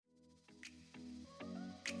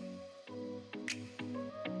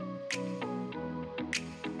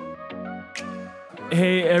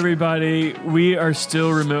Hey everybody, we are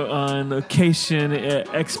still remote on location at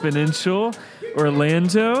Exponential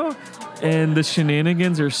Orlando, and the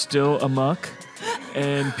shenanigans are still amok,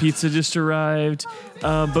 and pizza just arrived.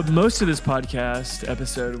 But most of this podcast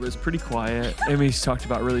episode was pretty quiet, and we talked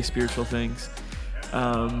about really spiritual things.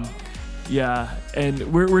 Yeah,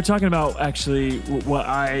 and we're talking about actually what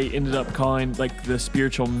I ended up calling like the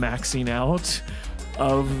spiritual maxing out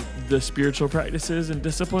of the spiritual practices and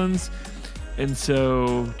disciplines. And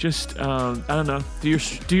so just, I don't know,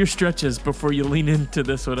 do your stretches before you lean into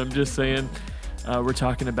this one. I'm just saying, we're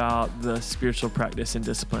talking about the spiritual practice and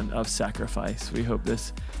discipline of sacrifice. We hope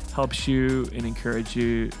this helps you and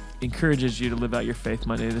encourages you to live out your faith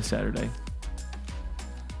Monday to Saturday.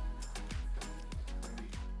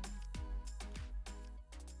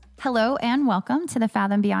 Hello and welcome to the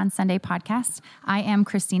Fathom Beyond Sunday podcast. I am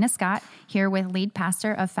Christina Scott, here with lead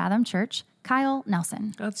pastor of Fathom Church, Kyle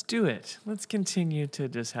Nelson. Let's do it. Let's continue to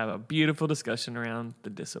just have a beautiful discussion around the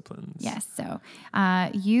disciplines. Yes, so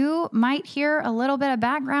you might hear a little bit of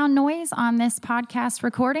background noise on this podcast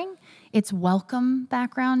recording. It's welcome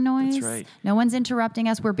background noise. That's right. No one's interrupting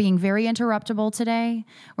us. We're being very interruptible today.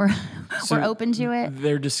 We're open to it.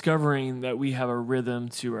 They're discovering that we have a rhythm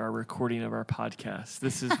to our recording of our podcast.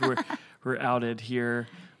 This is where we're outed here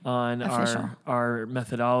on our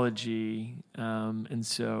methodology. And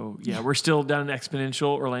so, we're still down in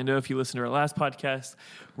Exponential Orlando. If you listen to our last podcast,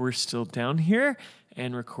 we're still down here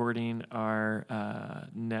and recording our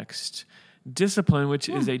next discipline, which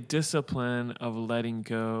is a discipline of letting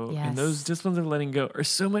go. Yes. And those disciplines of letting go are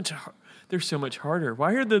so much harder.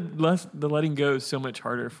 Why are the letting go so much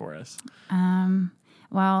harder for us?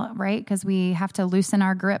 Well, right, because we have to loosen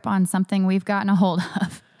our grip on something we've gotten a hold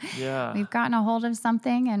of. Yeah. We've gotten a hold of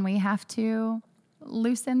something and we have to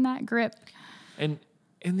loosen that grip. And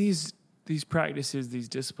these practices, these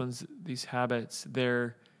disciplines, these habits,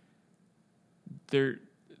 they're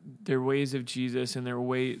ways of Jesus, and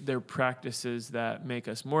they're practices that make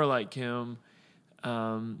us more like him,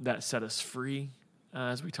 that set us free,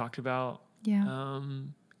 as we talked about. Yeah.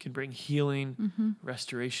 Can bring healing,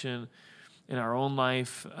 restoration in our own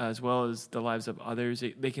life, as well as the lives of others.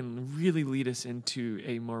 They can really lead us into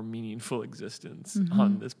a more meaningful existence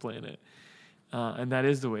on this planet. And that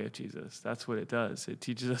is the way of Jesus. That's what it does. It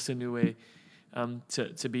teaches us a new way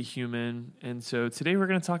to be human. And so today we're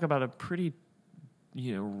going to talk about a pretty,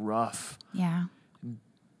 rough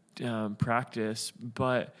practice,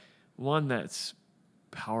 but one that's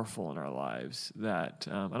powerful in our lives that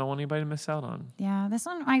I don't want anybody to miss out on. Yeah, this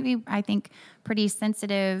one might be, I think, pretty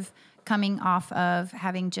sensitive, coming off of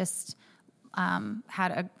having just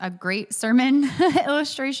had a great sermon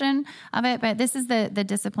illustration of it. But this is the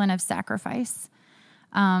discipline of sacrifice.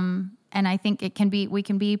 And I think we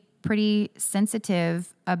can be pretty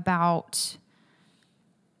sensitive about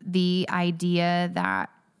the idea that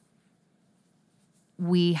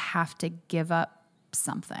we have to give up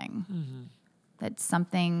something. Mm-hmm. That's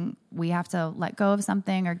something we have to let go of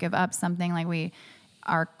something or give up something, like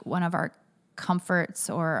one of our comforts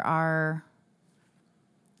or our,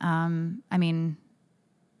 a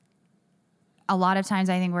lot of times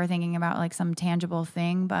I think we're thinking about like some tangible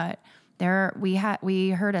thing, but we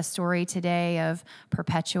heard a story today of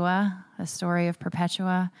Perpetua,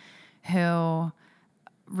 who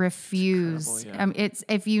refused. It's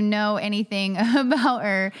if you know anything about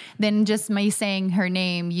her, then just me saying her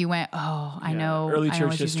name, you went, "Oh, I know." Early I know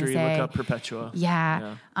church history. Look up Perpetua.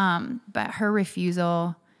 Yeah. But her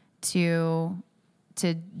refusal to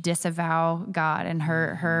disavow God and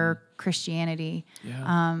her Christianity,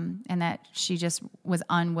 and that she just was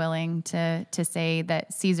unwilling to say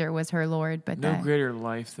that Caesar was her Lord. But no greater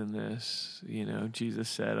life than this, Jesus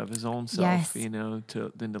said of his own self,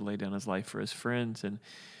 than to lay down his life for his friends. And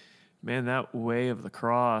man, that way of the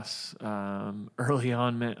cross early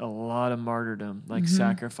on meant a lot of martyrdom, like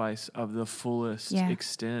sacrifice of the fullest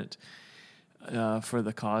extent for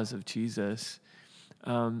the cause of Jesus.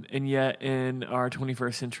 And yet in our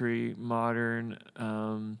 21st century modern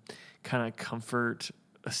kind of comfort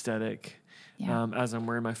aesthetic, as I'm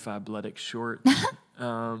wearing my Fabletics shorts,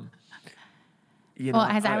 I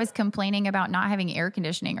was complaining about not having air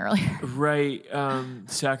conditioning earlier. Right.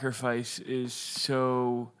 Sacrifice is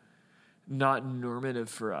so not normative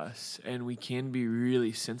for us, and we can be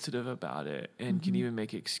really sensitive about it and can even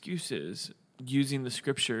make excuses using the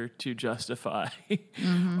scripture to justify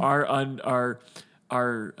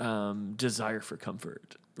our desire for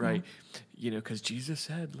comfort, right? Because Jesus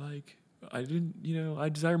said, like, I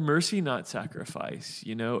desire mercy, not sacrifice.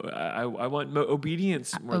 I want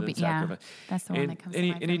obedience more than sacrifice. That's the one that comes to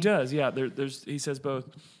mind. And he does, he says both.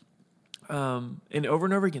 And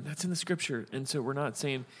over again, that's in the scripture. And so we're not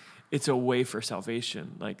saying it's a way for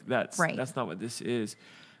salvation. Like that's not what this is,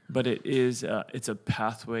 but it is, it's a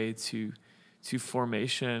pathway to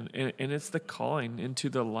formation. And it's the calling into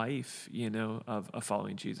the life, of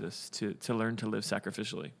following Jesus to learn to live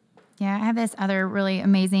sacrificially. Yeah. I have this other really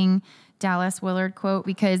amazing Dallas Willard quote,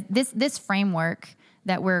 because this framework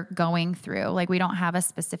that we're going through, like we don't have a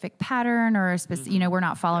specific pattern or a specific, we're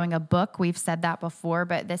not following a book. We've said that before,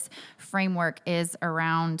 but this framework is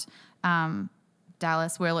around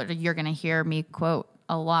Dallas Willard. You're going to hear me quote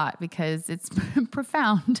a lot because it's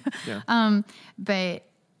profound. Yeah. But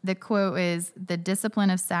the quote is, "The discipline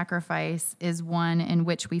of sacrifice is one in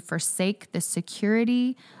which we forsake the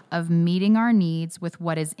security of meeting our needs with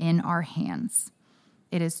what is in our hands.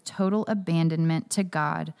 It is total abandonment to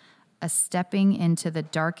God, a stepping into the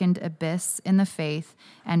darkened abyss in the faith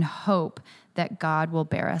and hope that God will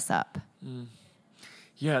bear us up."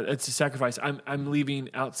 Yeah, it's a sacrifice. I'm leaving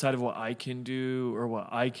outside of what I can do or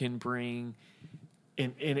what I can bring,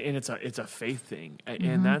 and it's a faith thing,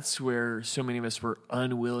 and that's where so many of us were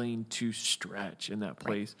unwilling to stretch in that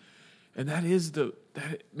place, and that is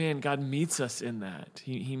God meets us in that.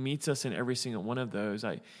 He meets us in every single one of those.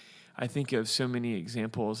 I think of so many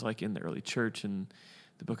examples, like in the early church and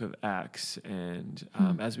the book of Acts, and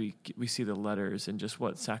as we see the letters and just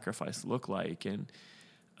what sacrifice looked like, and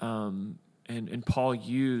Paul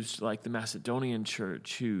used like the Macedonian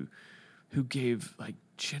church who gave like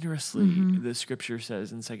generously. The scripture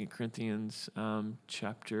says in 2 Corinthians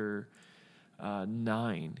chapter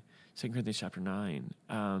 9, 2 Corinthians chapter 9,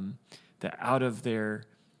 that out of their,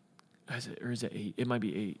 is it 8? It might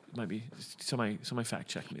be 8. It might be somebody fact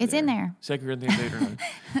check me. It's there. In there. 2 Corinthians 8 or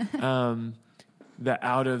 9. That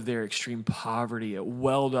out of their extreme poverty, it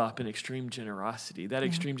welled up in extreme generosity. That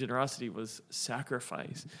extreme generosity was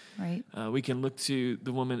sacrifice. Right. We can look to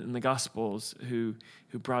the woman in the Gospels who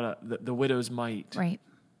brought up the widow's mite. Right.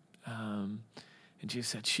 And Jesus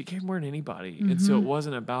said she gave more than anybody. And so it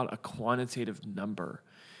wasn't about a quantitative number,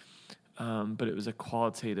 but it was a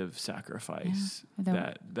qualitative sacrifice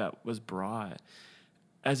that was brought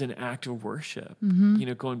as an act of worship.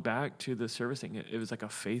 Going back to the service thing, it was like a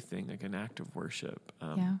faith thing, like an act of worship,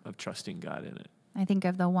 of trusting God in it. I think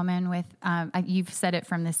of the woman with, you've said it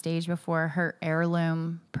from the stage before, her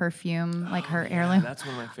heirloom perfume, heirloom. That's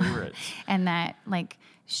one of my favorites. And that, like,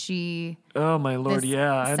 she... Oh, my Lord,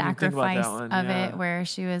 I didn't think about that one. Of it, where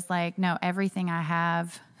she was like, no, everything I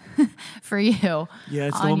have for you. Yeah,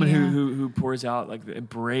 it's the woman who pours out, like, it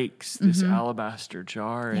breaks this alabaster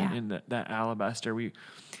jar, and that alabaster, we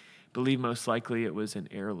believe most likely it was an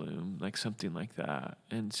heirloom, like something like that.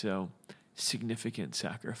 And so, significant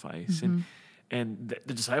sacrifice. And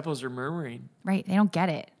the disciples are murmuring. Right, they don't get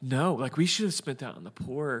it. No, like, we should have spent that on the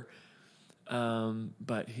poor.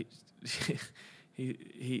 But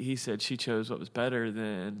he said she chose what was better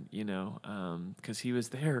than, because he was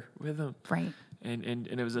there with them. Right. And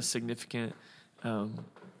it was a significant,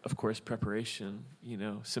 of course, preparation,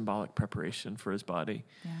 symbolic preparation for his body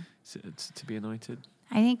to be anointed.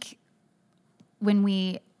 I think when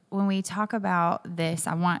we talk about this,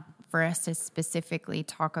 I want for us to specifically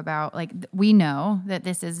talk about, like, we know that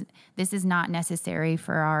this is not necessary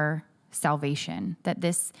for our salvation, that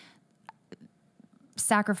this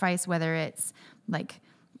sacrifice, whether it's like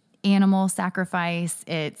animal sacrifice,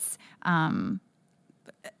 it's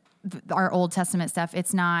our Old Testament stuff,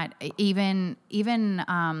 it's not even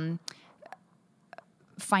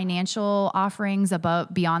financial offerings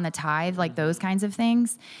beyond the tithe, like those kinds of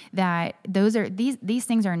things, that these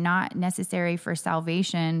things are not necessary for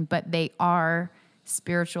salvation, but they are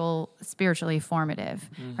spiritually formative,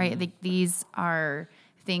 right? These are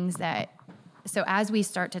things that, so as we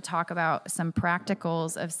start to talk about some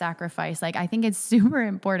practicals of sacrifice, like, I think it's super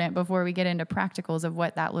important before we get into practicals of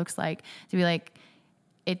what that looks like to be like,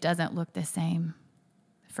 it doesn't look the same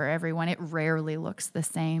for everyone. It rarely looks the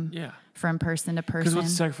same from person to person. Because what's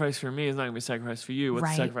a sacrifice for me is not going to be a sacrifice for you.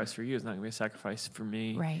 What's a sacrifice for you is not going to be a sacrifice for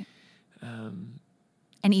me. Right. And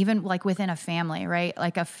even like within a family, right?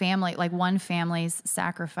 Like one family's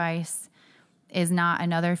sacrifice is not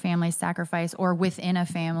another family's sacrifice, or within a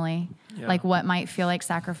family. Yeah. Like what might feel like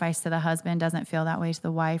sacrifice to the husband doesn't feel that way to the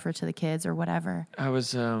wife or to the kids or whatever. I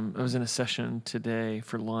was in a session today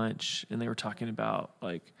for lunch, and they were talking about,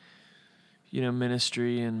 like,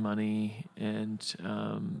 ministry and money, and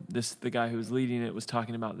the guy who was leading it was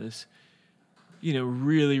talking about this,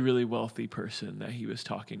 really, really wealthy person that he was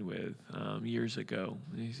talking with years ago.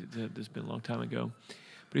 This has been a long time ago.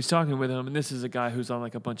 But he's talking with him, and this is a guy who's on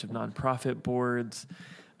like a bunch of nonprofit boards,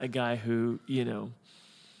 a guy who,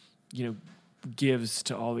 gives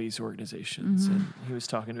to all these organizations. And he was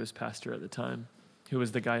talking to his pastor at the time, who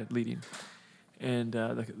was the guy leading and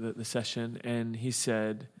the session. And he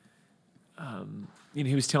said,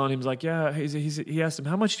 he was telling him, he was like, yeah, he asked him,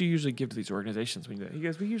 how much do you usually give to these organizations? When you do that? He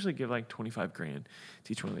goes, we usually give like $25,000 to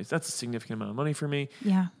each one of these. That's a significant amount of money for me.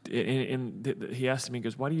 Yeah. And he asked him, he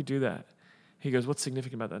goes, why do you do that? He goes, what's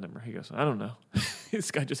significant about that number? He goes, I don't know.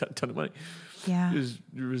 This guy just had a ton of money. Yeah. He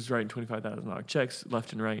was writing $25,000 checks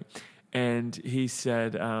left and right. And he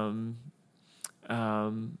said, he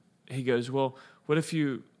goes, well, what if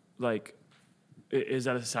you, like, is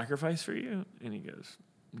that a sacrifice for you? And he goes,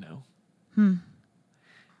 no.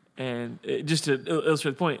 And just to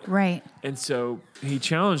illustrate the point. Right. And so he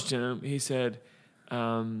challenged him. He said,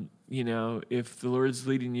 if the Lord's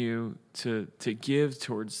leading you to give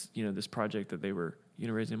towards, this project that they were,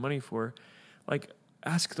 raising money for, like,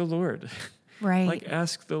 ask the Lord. Right. Like,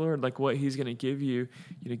 ask the Lord, like, what he's going to give you,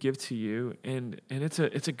 give to you. And it's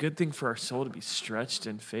a good thing for our soul to be stretched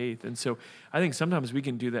in faith. And so I think sometimes we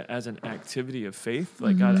can do that as an activity of faith.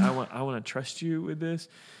 Like, God, I want to trust you with this.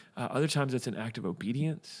 Other times it's an act of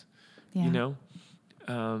obedience, hey,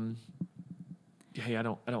 I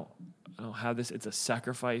don't have this. It's a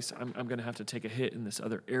sacrifice. I'm going to have to take a hit in this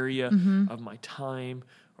other area of my time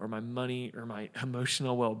or my money or my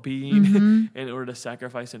emotional well-being in order to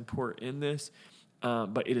sacrifice and pour in this.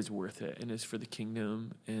 But it is worth it, and it's for the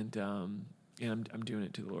kingdom. And I'm doing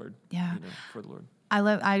it to the Lord. Yeah. For the Lord.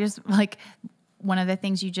 I just like one of the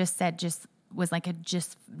things you just said just was like a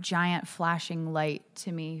just giant flashing light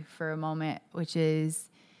to me for a moment, which is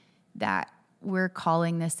that we're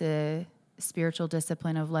calling this a spiritual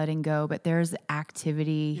discipline of letting go, but there's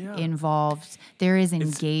activity involved. There is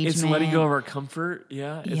engagement. It's letting go of our comfort.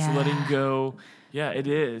 Yeah. It's letting go. Yeah, it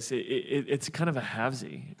is. It's kind of a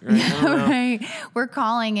halvesy, right? Right. We're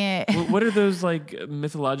calling it. What are those like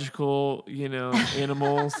mythological,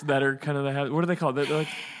 animals that are kind of the halvesy? What are they called? They're like,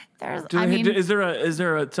 is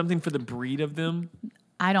there a something for the breed of them?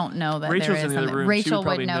 I don't know that Rachel's there is in the other room. Rachel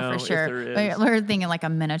would know for sure. But we're thinking like a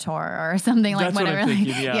minotaur or something. That's like whatever. What I'm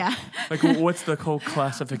thinking, yeah. Like, what's the whole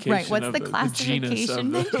classification? Right. What's the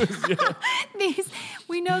classification? The genus of those?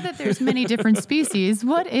 We know that there's many different species.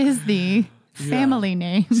 What is the family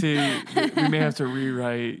name? See, we may have to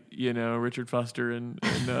rewrite, Richard Foster and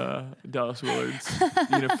Dallas Willard's,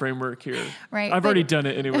 framework here. Right. I've already done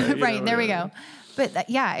it anyway. Right. There we go. But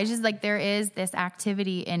it's just like there is this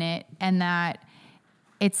activity in it, and that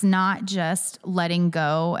it's not just letting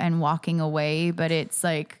go and walking away, but it's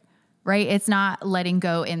like, right? It's not letting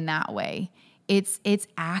go in that way. It's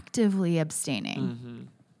actively abstaining.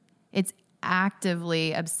 It's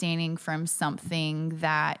actively abstaining from something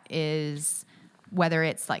that is, whether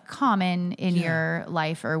it's like common in your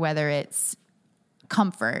life or whether it's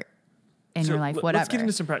comfort in your life, whatever. Let's get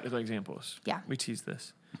into some practical examples. Yeah. We tease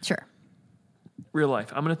this. Sure. Real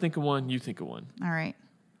life. I'm going to think of one. You think of one. All right.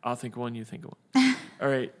 I'll think of one. You think of one. All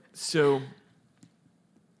right. So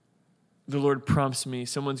the Lord prompts me.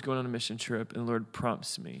 Someone's going on a mission trip, and the Lord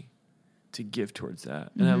prompts me to give towards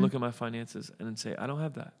that. And I look at my finances and say, I don't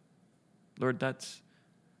have that. Lord, that's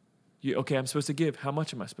you. Okay, I'm supposed to give. How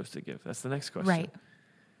much am I supposed to give? That's the next question. Right.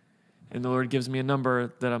 And the Lord gives me a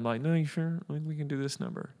number that I'm like, no, you sure? Like, we can do this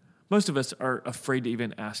number. Most of us are afraid to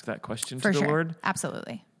even ask that question to the Lord.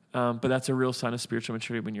 Absolutely. But that's a real sign of spiritual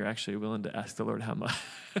maturity when you're actually willing to ask the Lord how much.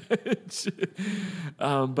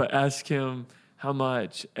 But ask him how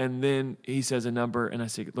much. And then he says a number, and I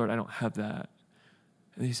say, Lord, I don't have that.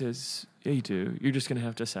 And he says, yeah, you do. You're just going to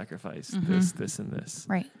have to sacrifice this, and this.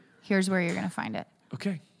 Right. Here's where you're going to find it.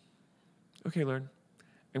 Okay, Lord.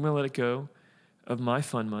 I'm going to let it go of my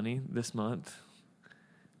fun money this month.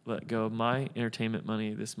 Let go of my entertainment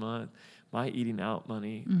money this month. My eating out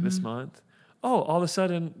money this month. Oh, all of a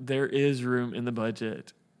sudden, there is room in the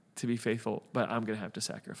budget to be faithful, but I'm going to have to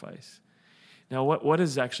sacrifice. Now, what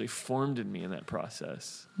has actually formed in me in that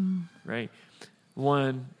process, right?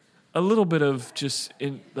 One, a little bit of just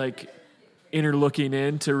inner looking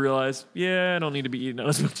in to realize, I don't need to be eating out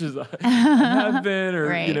as much as I have been, or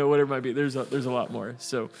whatever it might be. There's a lot more.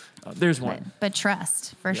 So there's one. But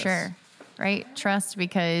trust for sure. Right? Trust,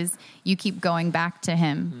 because you keep going back to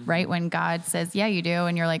him, right? When God says, yeah, you do.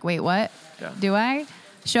 And you're like, wait, what? Yeah. Do I?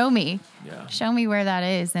 Show me. Yeah. Show me where that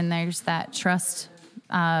is. And there's that trust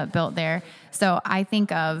built there. So I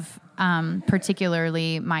think of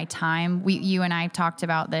particularly my time. You and I talked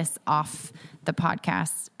about this off the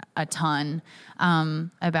podcast a ton,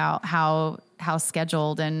 about how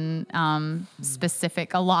scheduled and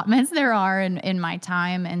specific allotments there are in my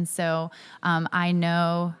time. And so I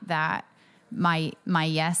know that my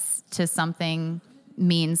yes to something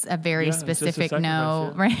means a very specific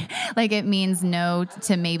no, right? Like it means no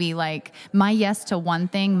to maybe like my yes to one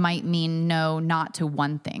thing might mean no, not to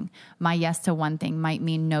one thing. My yes to one thing might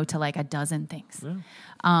mean no to like a dozen things. Yeah.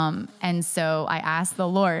 And so I asked the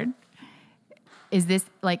Lord, is this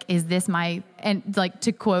my, and like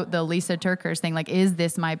to quote the Lisa Turkers thing, like, is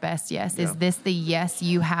this my best yes? Yeah. Is this the yes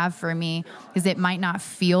you have for me? Because it might not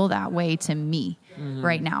feel that way to me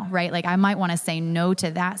right now, right? Like I might want to say no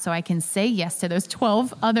to that so I can say yes to those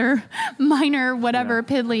 12 other minor, whatever,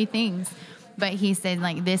 piddly things. But he said,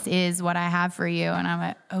 like, this is what I have for you. And I'm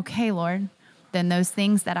like, okay, Lord. Then those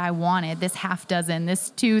things that I wanted, this half dozen, this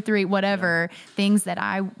 2, 3, whatever, things that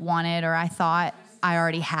I wanted or I thought I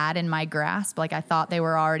already had in my grasp, like I thought they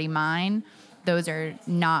were already mine, those are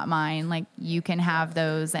not mine. Like you can have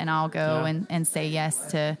those and I'll go and say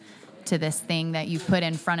yes to this thing that you put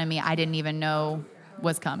in front of me I didn't even know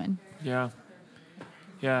was coming. Yeah.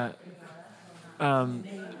 Yeah.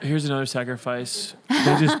 Here's another sacrifice.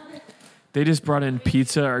 They just brought in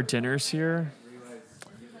pizza or dinners here.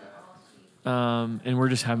 And we're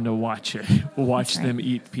just having to watch them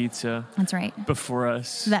eat pizza. That's right. Before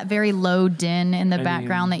us. That very low din in the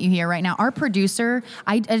background that you hear right now. Our producer,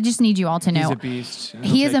 I just need you all to know. He's a beast.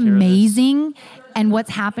 He is amazing. And what's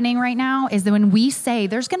happening right now is that when we say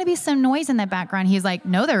there's going to be some noise in the background, he's like,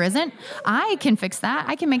 no, there isn't. I can fix that.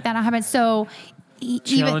 I can make that happen. So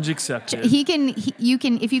challenge accepted. You can,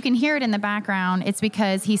 if you can hear it in the background, it's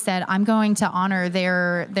because he said, I'm going to honor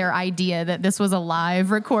their idea that this was a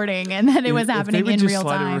live recording and that it was happening in real time. If they would just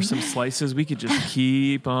slide over some slices, we could just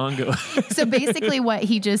keep on going. So basically what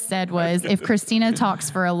he just said was, if Christina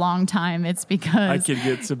talks for a long time, it's because I could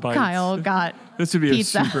get some bites. Kyle got This would be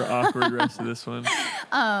pizza. A super awkward rest of this one.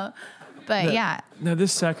 Now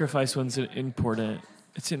this sacrifice one's important.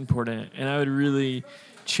 It's important. And I would really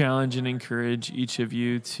challenge and encourage each of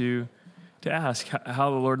you to ask how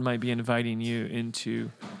the Lord might be inviting you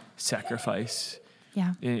into sacrifice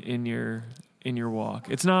in your walk.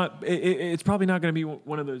 It's probably not going to be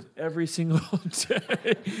one of those every single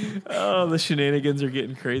day. Oh, the shenanigans are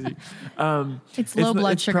getting crazy. It's low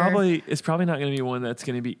blood sugar. It's probably not going to be one that's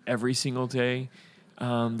going to be every single day.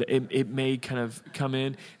 It may kind of come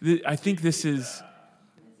in. I think this is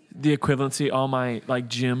the equivalency. All my like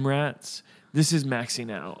gym rats. This is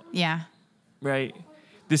maxing out. Yeah. Right?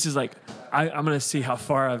 This is like, I'm going to see how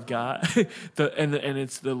far I've got. And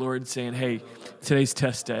it's the Lord saying, hey, today's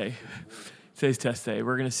test day. Today's test day.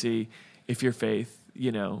 We're going to see if your faith,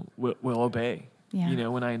 will obey. Yeah.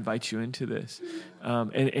 When I invite you into this.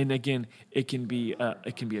 And again, it can be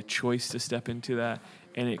a choice to step into that.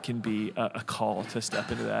 And it can be a call to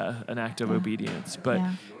step into that, an act of obedience. But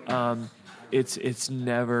it's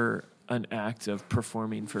never an act of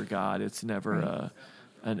performing for God. It's never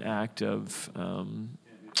an act of, I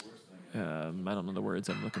don't know the words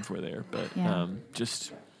I'm looking for there, but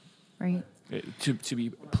just to be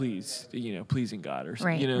pleased, pleasing God or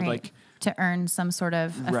something, like to earn some sort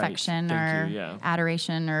of affection or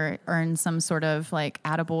adoration or earn some sort of like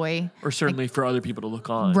attaboy. Or certainly for other people to look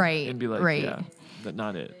on and be like, yeah, but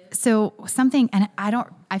not it. So something, and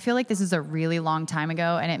I feel like this is a really long time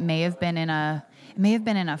ago and it may have been in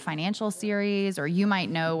a financial series, or you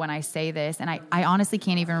might know when I say this, and I honestly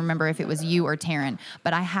can't even remember if it was you or Taryn,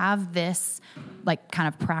 but I have this like kind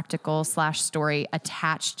of practical / story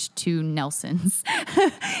attached to Nelson's.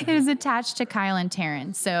 It is attached to Kyle and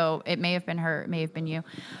Taryn. So it may have been her, it may have been you.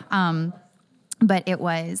 But it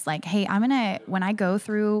was like, hey, when I go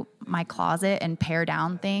through my closet and pare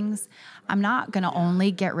down things, I'm not going to only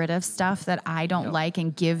get rid of stuff that I don't like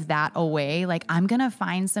and give that away. Like I'm going to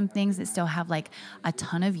find some things that still have like a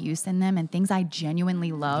ton of use in them and things I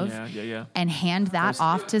genuinely love and hand that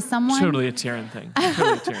off to someone. Totally a Taryn thing.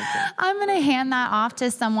 I'm going to hand that off to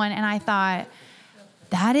someone. And I thought,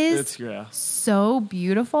 that is so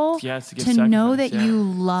beautiful to know that you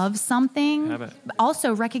love something.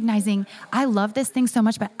 Also recognizing I love this thing so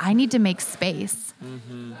much, but I need to make space.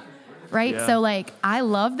 Mm-hmm. Right? Yeah. So like, I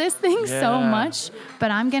love this thing so much,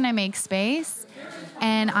 but I'm going to make space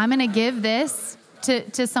and I'm going to give this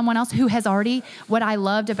to someone else who has already, what I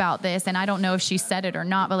loved about this, and I don't know if she said it or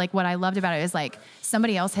not, but like what I loved about it is like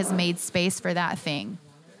somebody else has made space for that thing.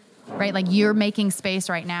 Right? Like you're making space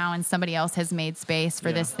right now and somebody else has made space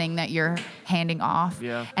for this thing that you're handing off.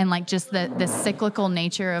 Yeah. And like just the cyclical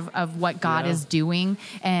nature of what God is doing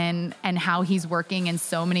and how he's working in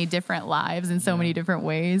so many different lives in so many different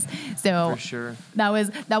ways. So for sure. That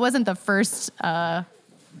wasn't the first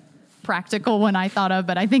practical one I thought of,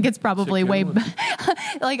 but I think it's probably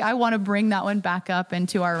like I want to bring that one back up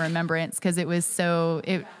into our remembrance because it was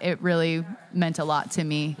it really meant a lot to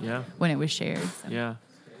me when it was shared. So. Yeah.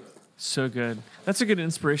 So good. That's a good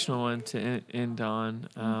inspirational one to end on.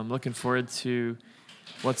 Looking forward to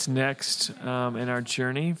what's next in our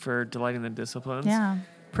journey for delighting the disciplines. Yeah.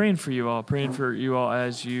 Praying for you all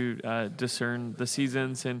as you discern the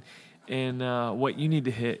seasons and what you need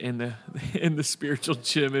to hit in the spiritual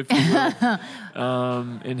gym, if you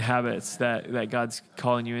will, in habits that God's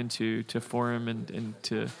calling you into to form and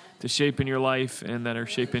to shape in your life and that are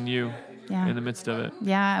shaping you. Yeah. In the midst of it.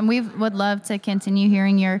 Yeah. And we would love to continue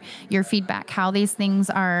hearing your feedback, how these things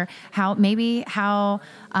are, how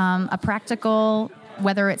a practical,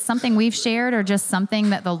 whether it's something we've shared or just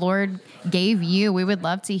something that the Lord gave you, we would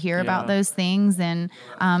love to hear about those things. And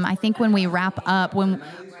I think when we wrap up,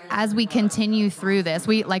 as we continue through this,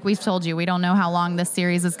 like we've told you, we don't know how long this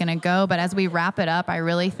series is going to go, but as we wrap it up, I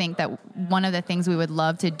really think that one of the things we would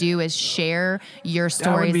love to do is share your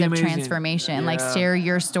stories of transformation, like share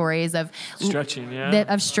your stories of stretching,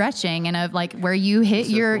 of stretching and of like where you hit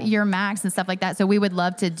your max and stuff like that. So we would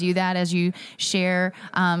love to do that as you share.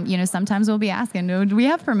 Sometimes we'll be asking, do we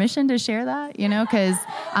have permission to share that? Because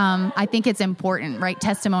I think it's important, right?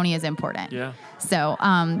 Testimony is important. Yeah. So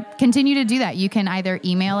continue to do that. You can either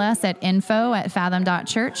email us at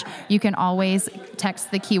info@fathom.church. You can always text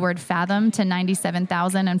the keyword Fathom to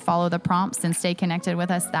 97,000 and follow the prompts and stay connected with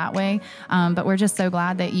us that way. But we're just so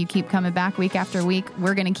glad that you keep coming back week after week.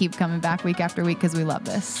 We're going to keep coming back week after week because we love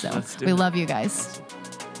this. So we love you guys.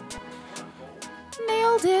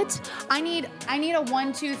 Nailed it. I need a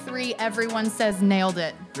 1, 2, 3. Everyone says nailed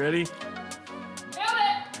it. Ready?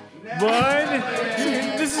 One.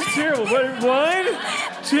 This is terrible. 1,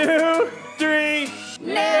 2, 3.